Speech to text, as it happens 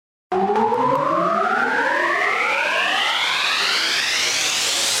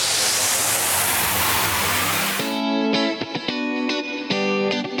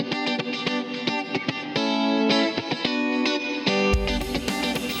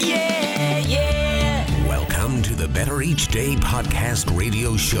Better Each Day podcast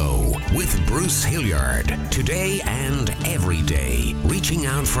radio show with Bruce Hilliard. Today and every day, reaching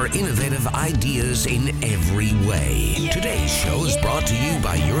out for innovative ideas in every way. Today's show is brought to you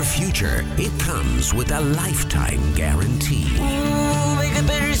by Your Future. It comes with a lifetime guarantee. Ooh, make it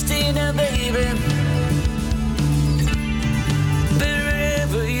better stay now, baby.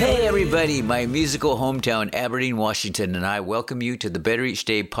 Hey everybody, my musical hometown Aberdeen, Washington, and I welcome you to the Better Each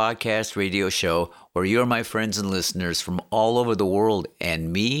Day podcast radio show where you're my friends and listeners from all over the world,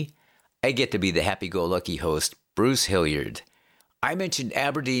 and me, I get to be the happy-go-lucky host, Bruce Hilliard. I mentioned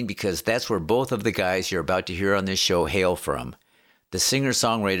Aberdeen because that's where both of the guys you're about to hear on this show hail from. The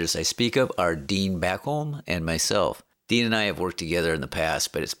singer-songwriters I speak of are Dean Backholm and myself. Dean and I have worked together in the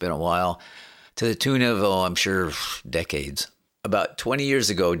past, but it's been a while, to the tune of, I'm sure, decades. About 20 years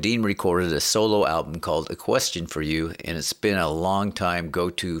ago, Dean recorded a solo album called A Question for You, and it's been a long time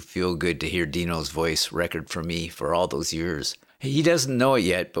go-to feel-good to hear Dino's voice record for me for all those years. He doesn't know it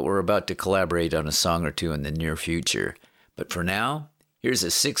yet, but we're about to collaborate on a song or two in the near future. But for now, here's a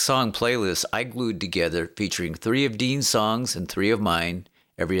 6-song playlist I glued together featuring 3 of Dean's songs and 3 of mine,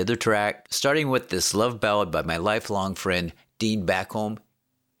 every other track, starting with this love ballad by my lifelong friend, Dean Backholm.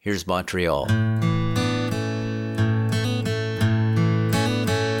 Here's Montreal.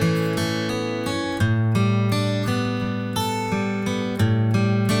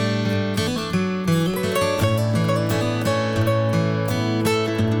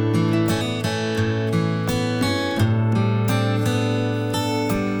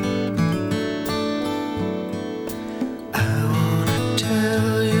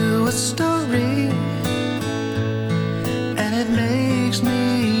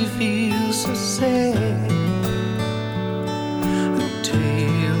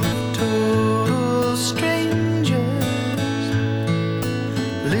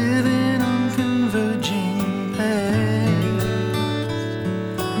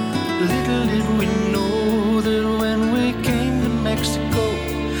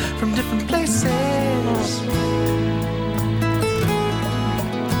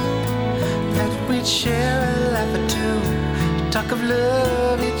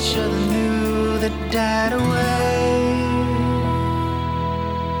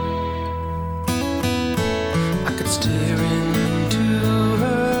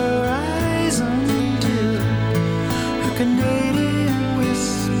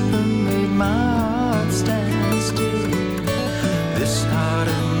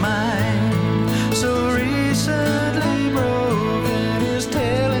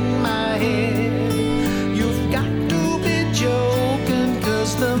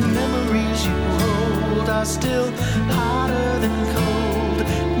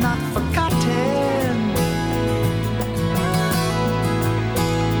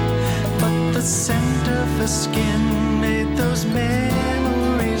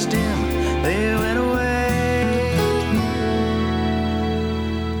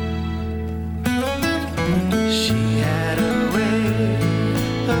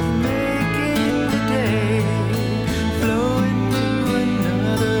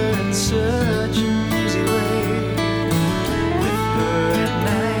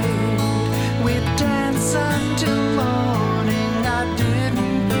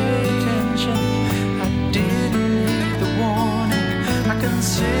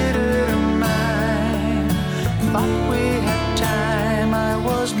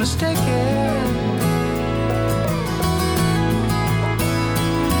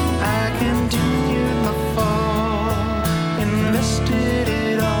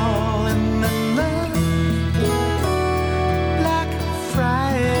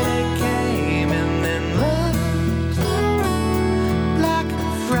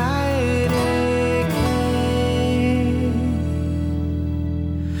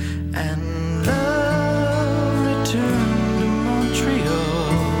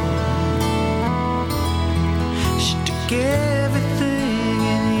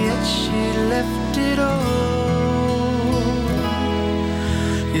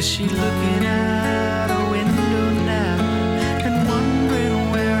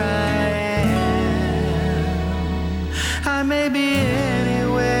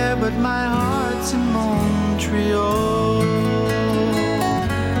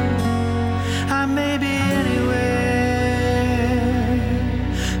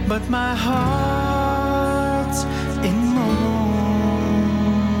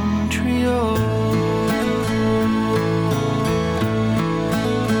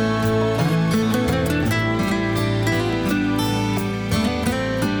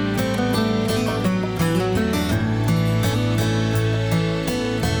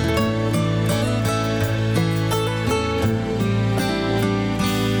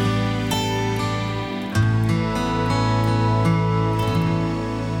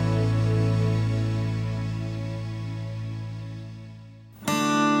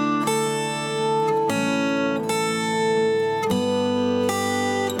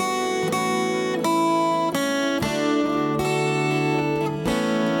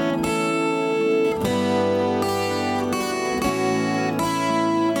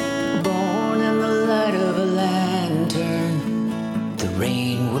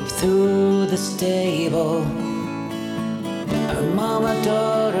 up through the stable. Her mama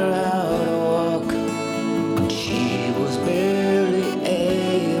taught her how to walk, and she was barely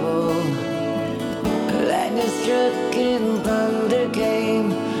able. Lightning struck and thunder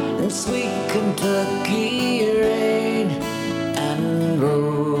came, and sweet Kentucky rain, and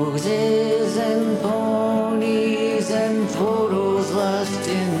roses and ponies and photos lost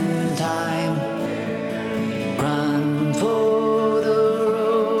in time. Run for the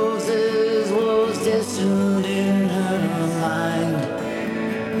roses was destined in her mind.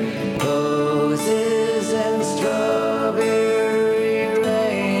 Roses and strawberry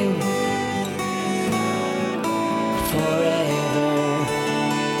rain forever.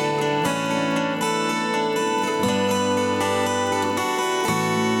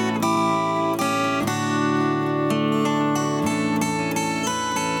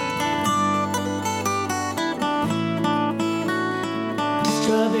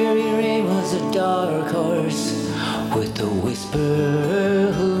 Strawberry rain was a dark horse with a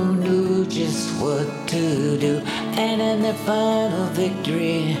whisperer who knew just what to do. And in their final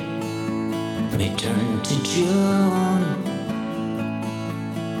victory, they turned to June.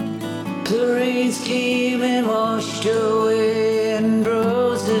 The rains came and washed away, and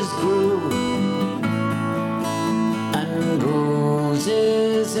roses grew, and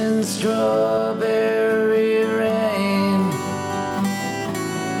roses and strawberry rain.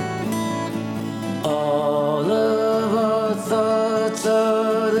 All of our thoughts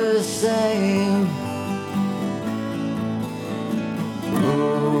are the same.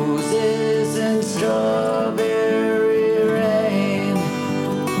 Roses and strawberry rain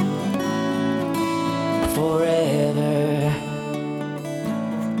forever.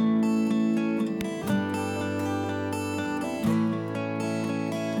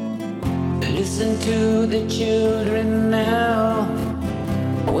 Listen to the children now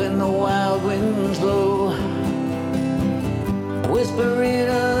when the wild winds blow, whispering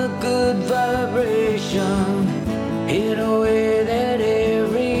a good vibration in a way that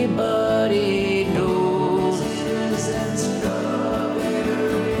everybody knows. Roses and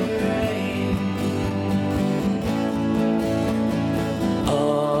strawberry rain.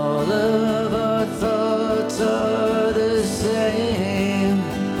 All of our thoughts are the same,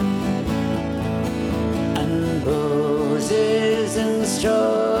 and roses and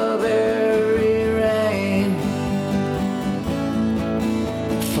strawberry rain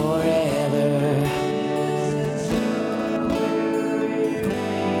forever.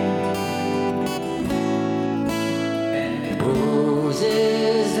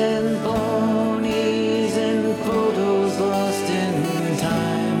 Roses and ponies and photos lost in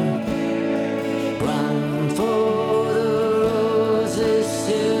time. Run for the roses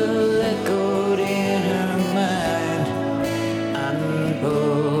still echoed in her mind, and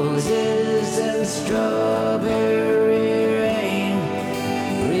roses and strawberry rain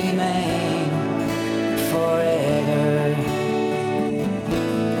remain forever.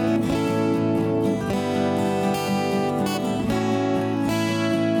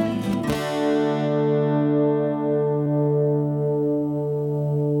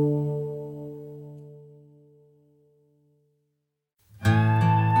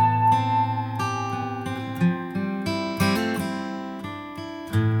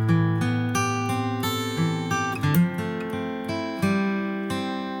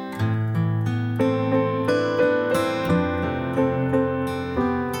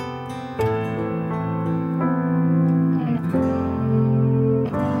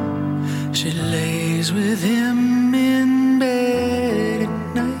 She lays with him in bed at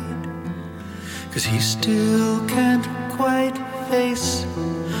night, 'cause he still can't quite face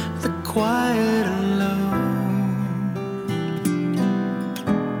the quiet alone.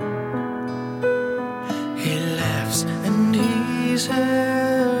 He laughs and he's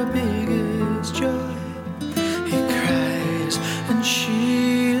her biggest joy. He cries and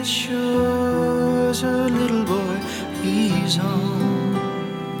she assures her little boy he's home.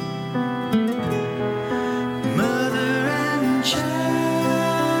 Mother and child,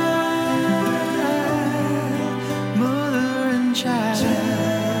 mother and child,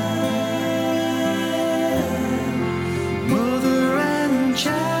 mother and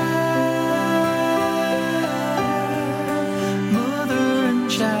child, mother and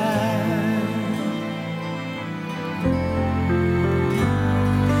child.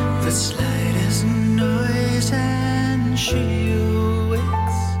 The slightest noise and she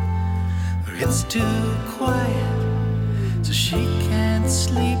awakes, or it's too quiet so she can't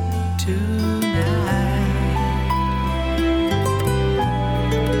sleep tonight.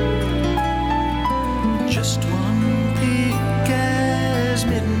 Just one peek as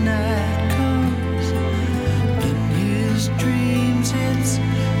midnight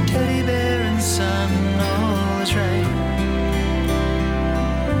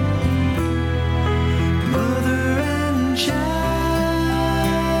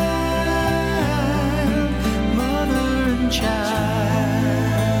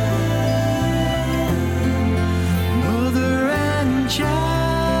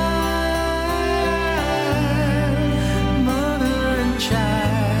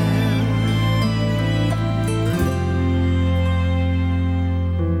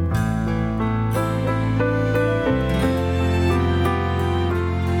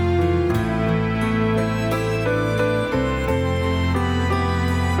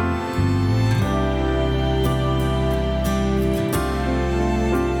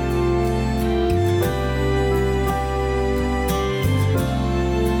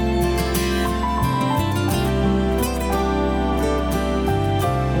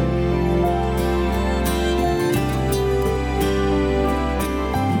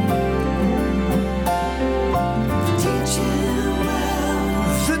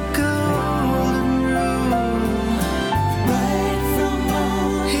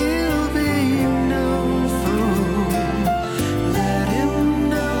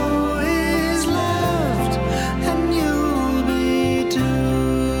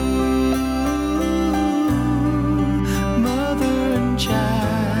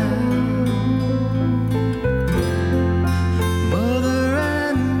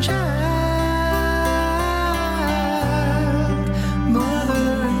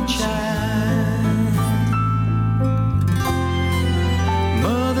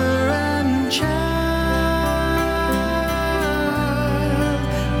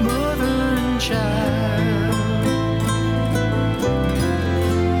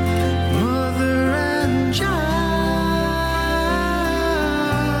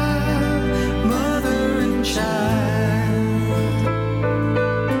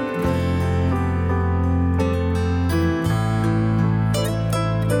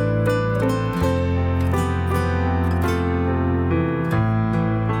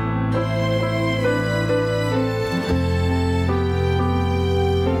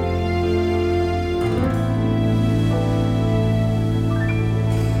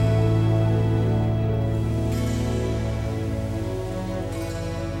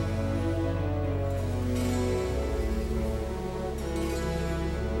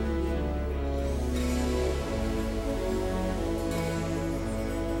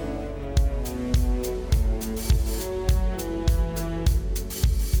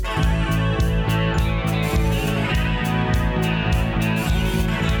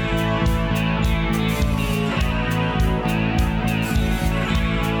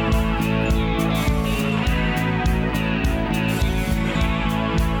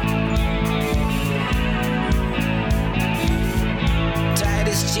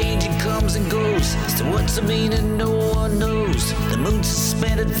what's the meaning? No one knows. The moon's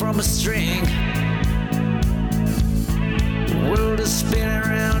suspended from a string. The world is spinning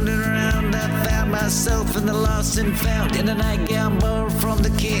round and round. I found myself in the lost and found in a nightgown borrowed from the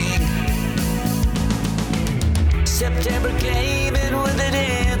king. September came in with an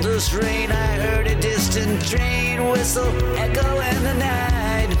endless rain. I heard a distant train whistle echo in the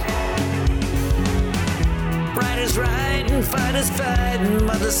night. Riders riding, fighters fighting,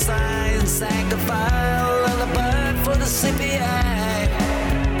 mothers sighing, sanctify a lullaby for the sleepy eye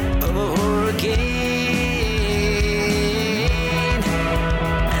of a hurricane.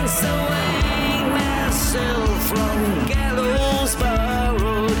 And so I hang myself from gallows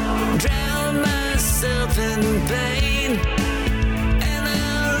borrowed, drown myself in pain, and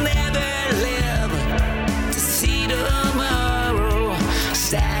I'll never live to see tomorrow.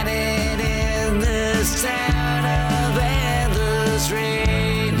 Standing in this town of endless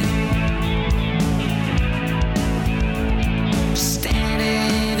rain,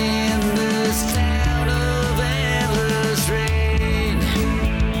 standing in this town of endless rain,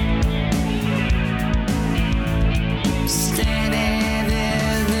 standing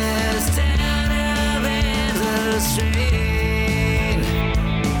in this town of endless rain.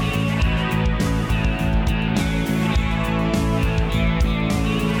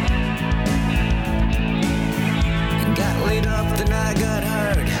 Got laid off, then I got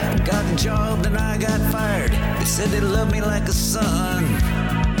hired. Got a job, then I got fired. They said they loved me like a son.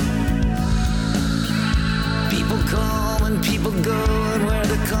 People come and people go, and where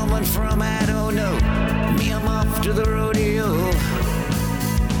they're coming from, I don't know. Me, I'm off to the rodeo.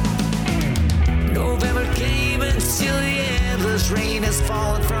 November came until the endless rain has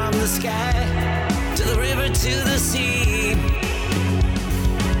fallen from the sky to the river, to the sea.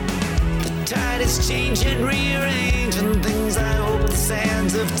 Tide is changing, rearranging things. I hope the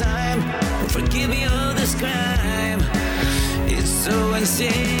sands of time will forgive me all this crime. It's so insane.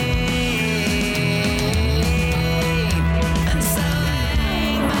 And so I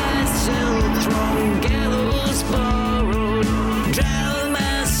hang myself from gallows borrowed, drown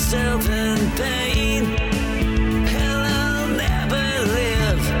myself in pain. Hell, I'll never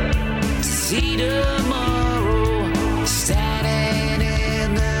live to see tomorrow. Standing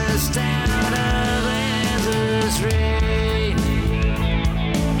in this town of endless rain,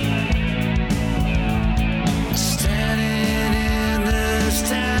 standing in this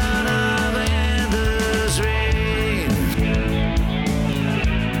town of endless rain,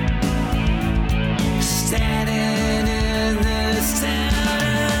 standing in this town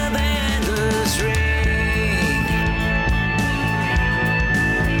of endless rain.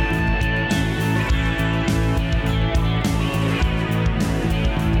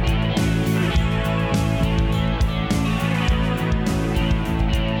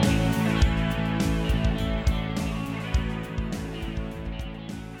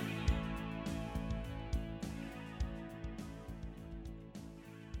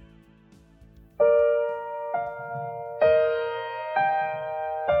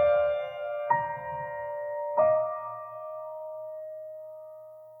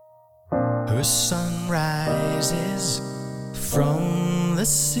 Her sun rises from the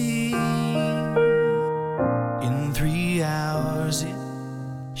sea. In 3 hours it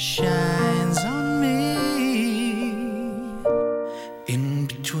shines on me. In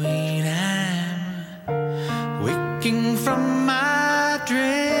between I'm waking from my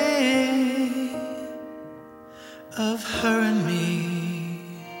dream of her and me.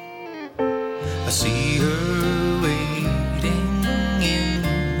 I see her waiting in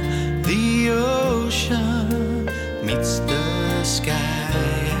the ocean, meets the sky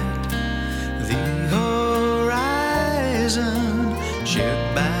at the horizon,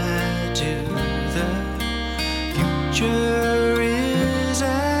 shared by two. The future is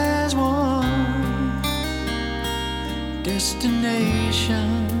as one destination.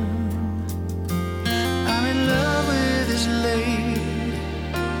 I'm in love with this lady,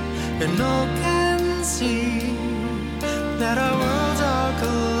 and all can see that our worlds are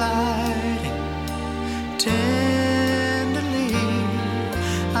colliding tenderly.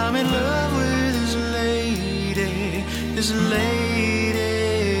 I'm in love with this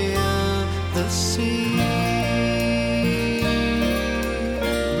lady of the sea.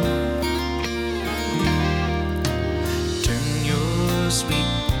 Turn your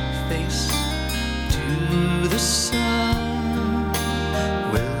sweet face to the sun.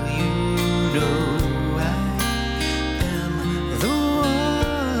 Well, you know I am the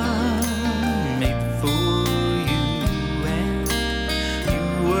one made for you, and you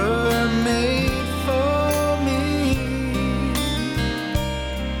were made for me.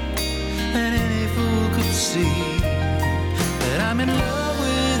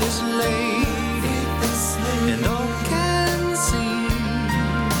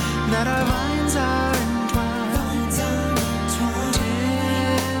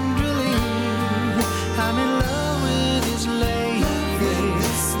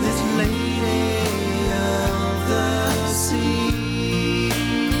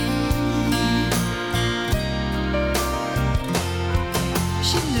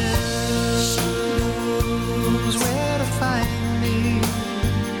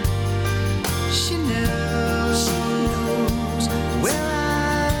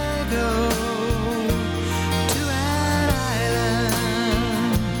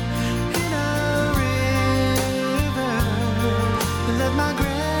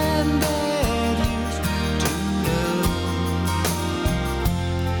 granddad used to love.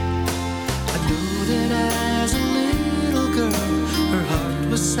 I know that as a little girl, her heart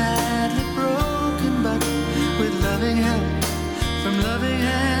was sadly broken, but with loving help from loving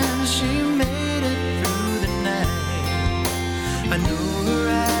hands, she made it through the night. I know her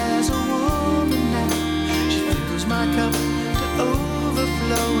as a woman now. She fills my cup to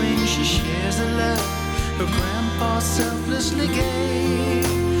overflowing. She shares the love her grandpa selflessly gave.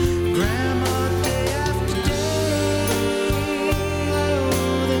 Grandma, day after day, I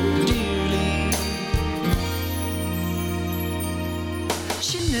owe them dearly.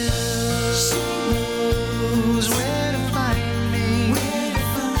 She knows where to find me.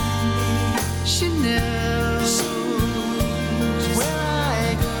 She knows where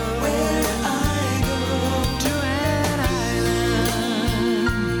I go to an island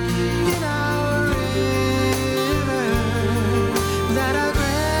in our river that our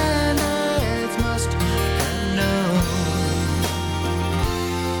granddads must have known.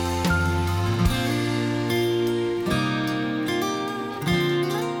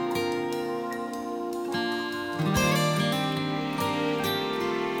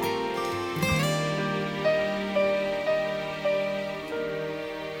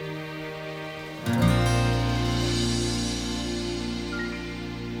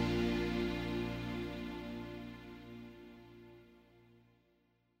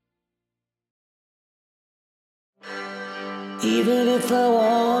 Even if I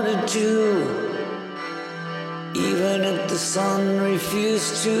wanted to, even if the sun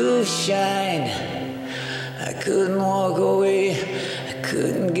refused to shine, I couldn't walk away, I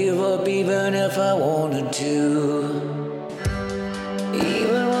couldn't give up even if I wanted to.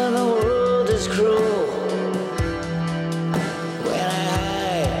 Even when the world is cruel, when I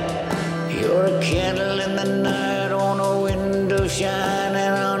hide, you're a candle in the night on a window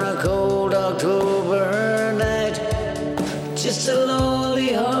shining on a cold October night. Just a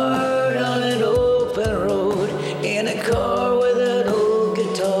lonely heart on an open road in a car with an old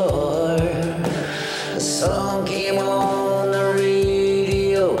guitar. A song came on the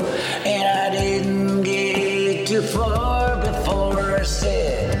radio and I didn't get it too far before I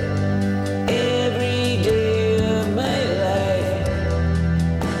said, every day of my life,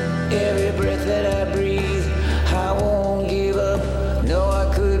 every breath that I breathe, I won't give up. No, I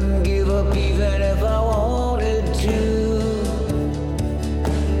couldn't give up even if I wanted to.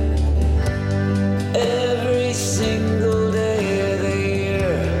 Every single day of the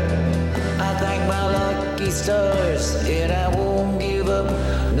year, I thank my lucky stars, and I won't give up.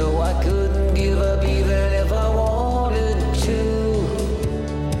 No, I couldn't give up even if I wanted to.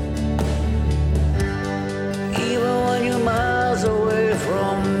 Even when you're miles away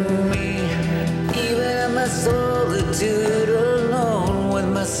from me, even in my solitude alone with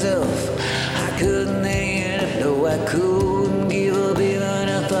myself, I couldn't hang it up. No, I couldn't give up even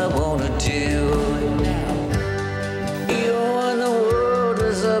if I wanted to.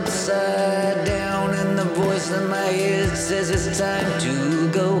 Upside down and the voice in my head says it's time to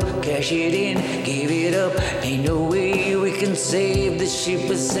go. Cash it in, give it up. Ain't no way we can save the ship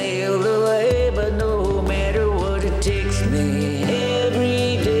has sailed away. But no matter what it takes me,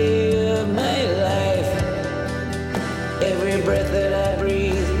 every day of my life, every breath that I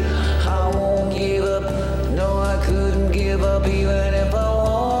breathe, I won't give up. No, I couldn't give up even if I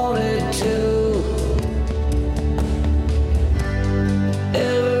wanted to.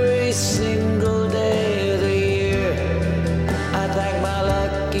 Every single day of the year, I thank my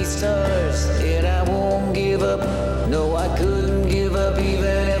lucky stars, and I won't give up. No, I couldn't give up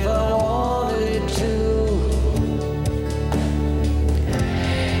even if I wanted to.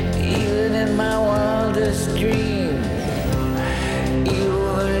 Even in my wildest dream, even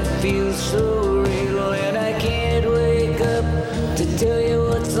when it feels so real, and I can't wake up to tell you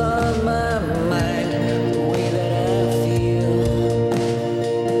what's on my mind, the way that I feel.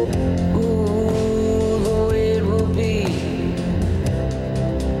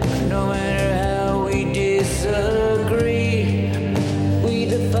 No matter how we disagree, we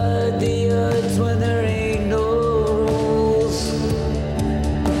defy the odds when there ain't no rules.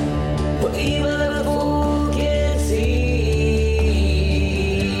 But even a fool can see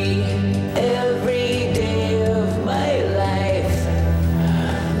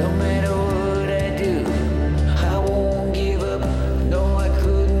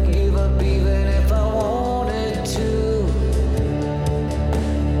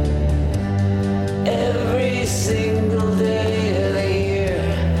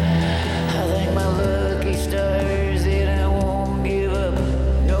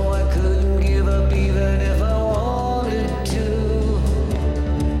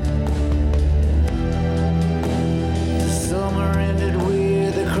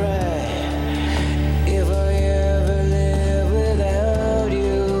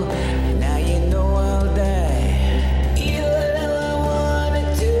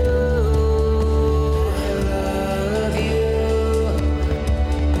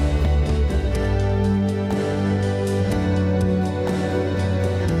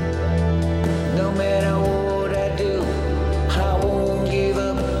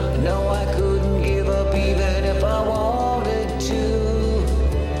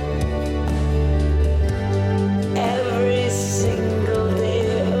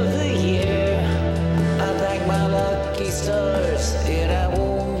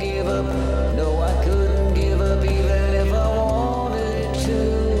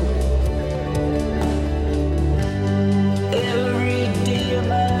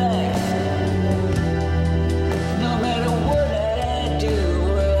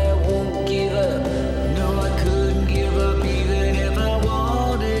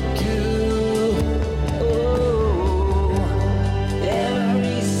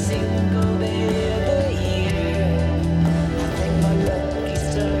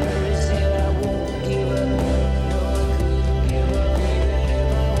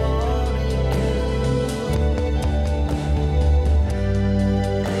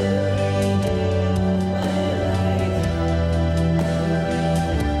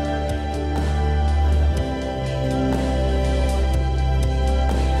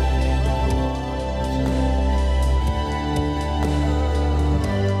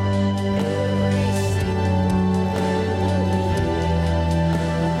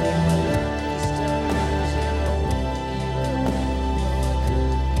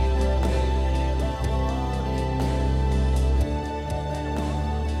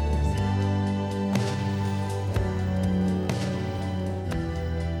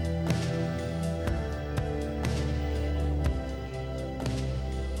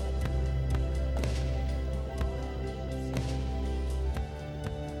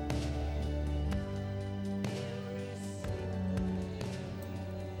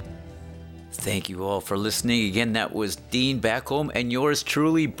Thank you all for listening. Again, that was Dean Backholm and yours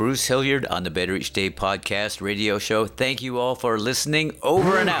truly, Bruce Hilliard, on the Better Each Day podcast radio show. Thank you all for listening.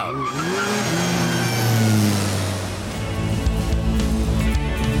 Over and out.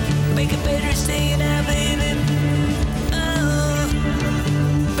 Make a better stay now, baby.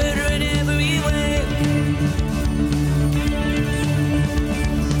 Oh, better in every way.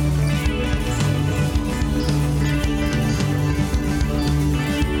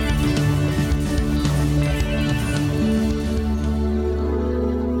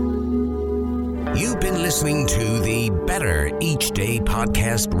 You've been listening to the Better Each Day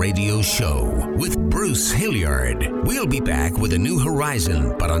podcast radio show with Bruce Hilliard. We'll be back with a new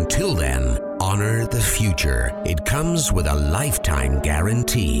horizon, but until then, honor the future. It comes with a lifetime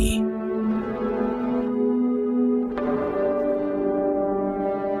guarantee.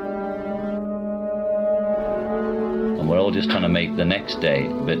 And we're all just trying to make the next day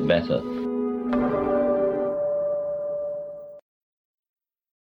a bit better.